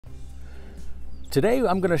Today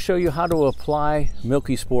I'm going to show you how to apply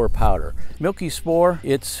Milky Spore powder. Milky Spore,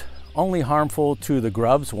 it's only harmful to the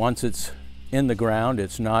grubs once it's in the ground.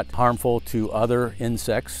 It's not harmful to other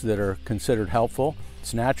insects that are considered helpful.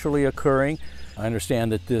 It's naturally occurring. I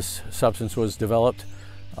understand that this substance was developed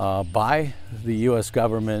by the U.S.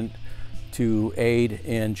 government to aid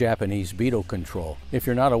in Japanese beetle control. If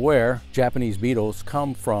you're not aware, Japanese beetles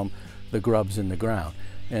come from the grubs in the ground.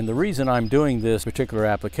 And the reason I'm doing this particular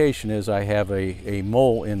application is I have a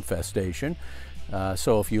mole infestation.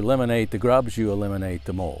 So if you eliminate the grubs, you eliminate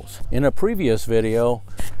the moles. In a previous video,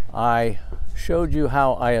 I showed you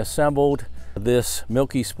how I assembled this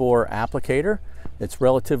Milky Spore applicator. It's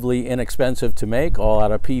relatively inexpensive to make, all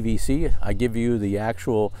out of PVC. I give you the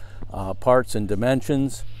actual parts and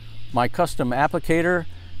dimensions. My custom applicator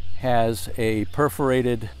has a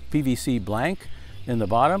perforated PVC blank in the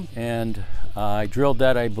bottom, and I drilled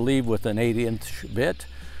that, I believe, with an 8-inch bit.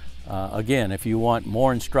 Again, if you want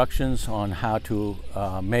more instructions on how to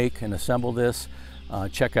make and assemble this,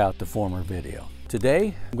 check out the former video.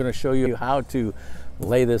 Today, I'm going to show you how to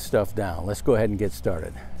lay this stuff down. Let's go ahead and get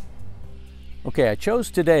started. Okay, I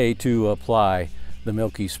chose today to apply the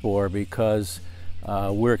Milky Spore because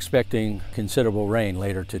we're expecting considerable rain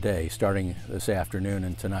later today, starting this afternoon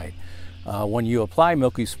and tonight. When you apply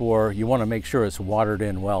Milky Spore, you want to make sure it's watered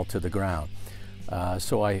in well to the ground.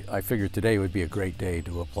 So I figured today would be a great day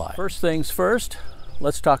to apply. First things first,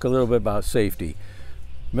 let's talk a little bit about safety.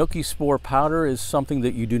 Milky Spore powder is something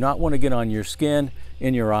that you do not want to get on your skin,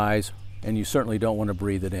 in your eyes, and you certainly don't want to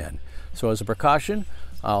breathe it in. So as a precaution,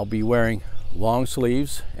 I'll be wearing long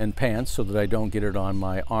sleeves and pants so that I don't get it on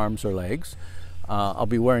my arms or legs. I'll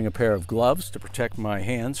be wearing a pair of gloves to protect my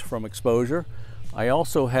hands from exposure. I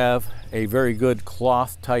also have a very good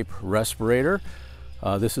cloth type respirator.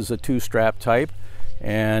 This is a 2-strap type,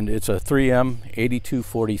 and it's a 3M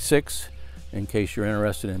 8246 in case you're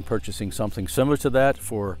interested in purchasing something similar to that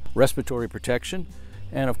for respiratory protection.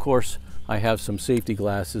 And of course, I have some safety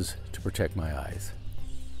glasses to protect my eyes.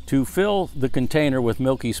 To fill the container with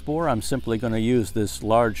Milky Spore, I'm simply going to use this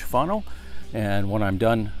large funnel, and when I'm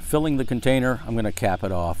done filling the container, I'm going to cap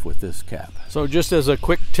it off with this cap. So just as a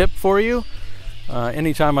quick tip for you,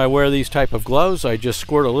 anytime I wear these type of gloves, I just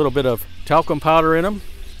squirt a little bit of talcum powder in them,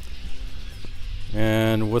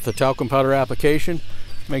 and with the talcum powder application,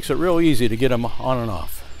 makes it real easy to get them on and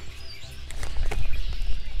off.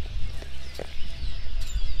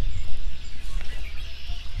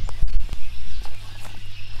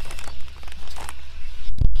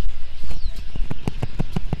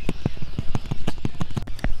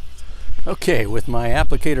 Okay, with my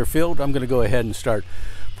applicator filled, I'm going to go ahead and start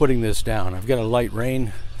putting this down. I've got a light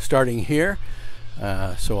rain starting here,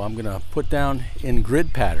 so I'm going to put down in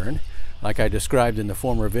grid pattern like I described in the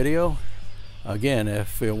former video. Again,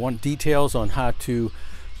 if you want details on how to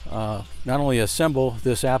not only assemble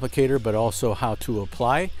this applicator but also how to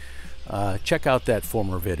apply, check out that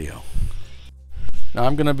former video. Now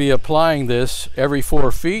I'm going to be applying this every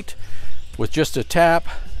 4 feet with just a tap.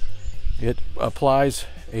 It applies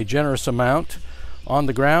a generous amount on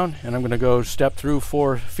the ground, and I'm going to go step through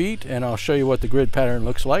 4 feet, and I'll show you what the grid pattern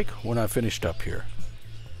looks like when I've finished up here.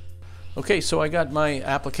 Okay, so I got my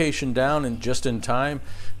application down and just in time.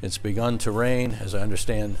 It's begun to rain. As I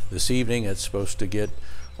understand, this evening it's supposed to get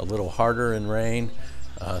a little harder in rain,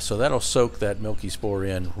 so that'll soak that Milky Spore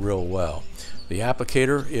in real well. The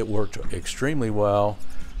applicator, it worked extremely well.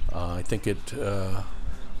 I think it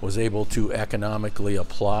was able to economically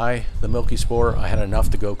apply the Milky Spore. I had enough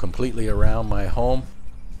to go completely around my home.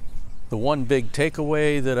 The one big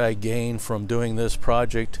takeaway that I gained from doing this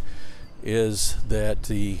project is that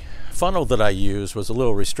the funnel that I used was a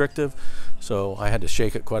little restrictive, so I had to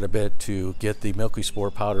shake it quite a bit to get the Milky Spore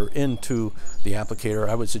powder into the applicator.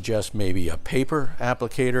 I would suggest maybe a paper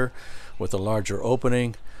applicator with a larger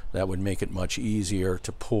opening. That would make it much easier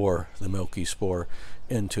to pour the Milky Spore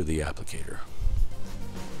into the applicator.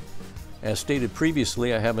 As stated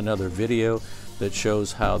previously, I have another video that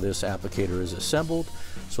shows how this applicator is assembled,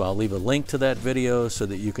 so I'll leave a link to that video so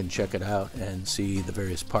that you can check it out and see the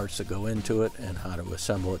various parts that go into it and how to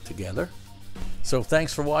assemble it together. So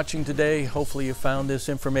thanks for watching today. Hopefully you found this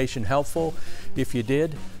information helpful. If you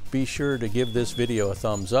did, be sure to give this video a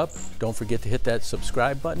thumbs up. Don't forget to hit that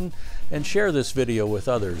subscribe button and share this video with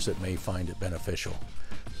others that may find it beneficial.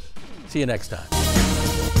 See you next time.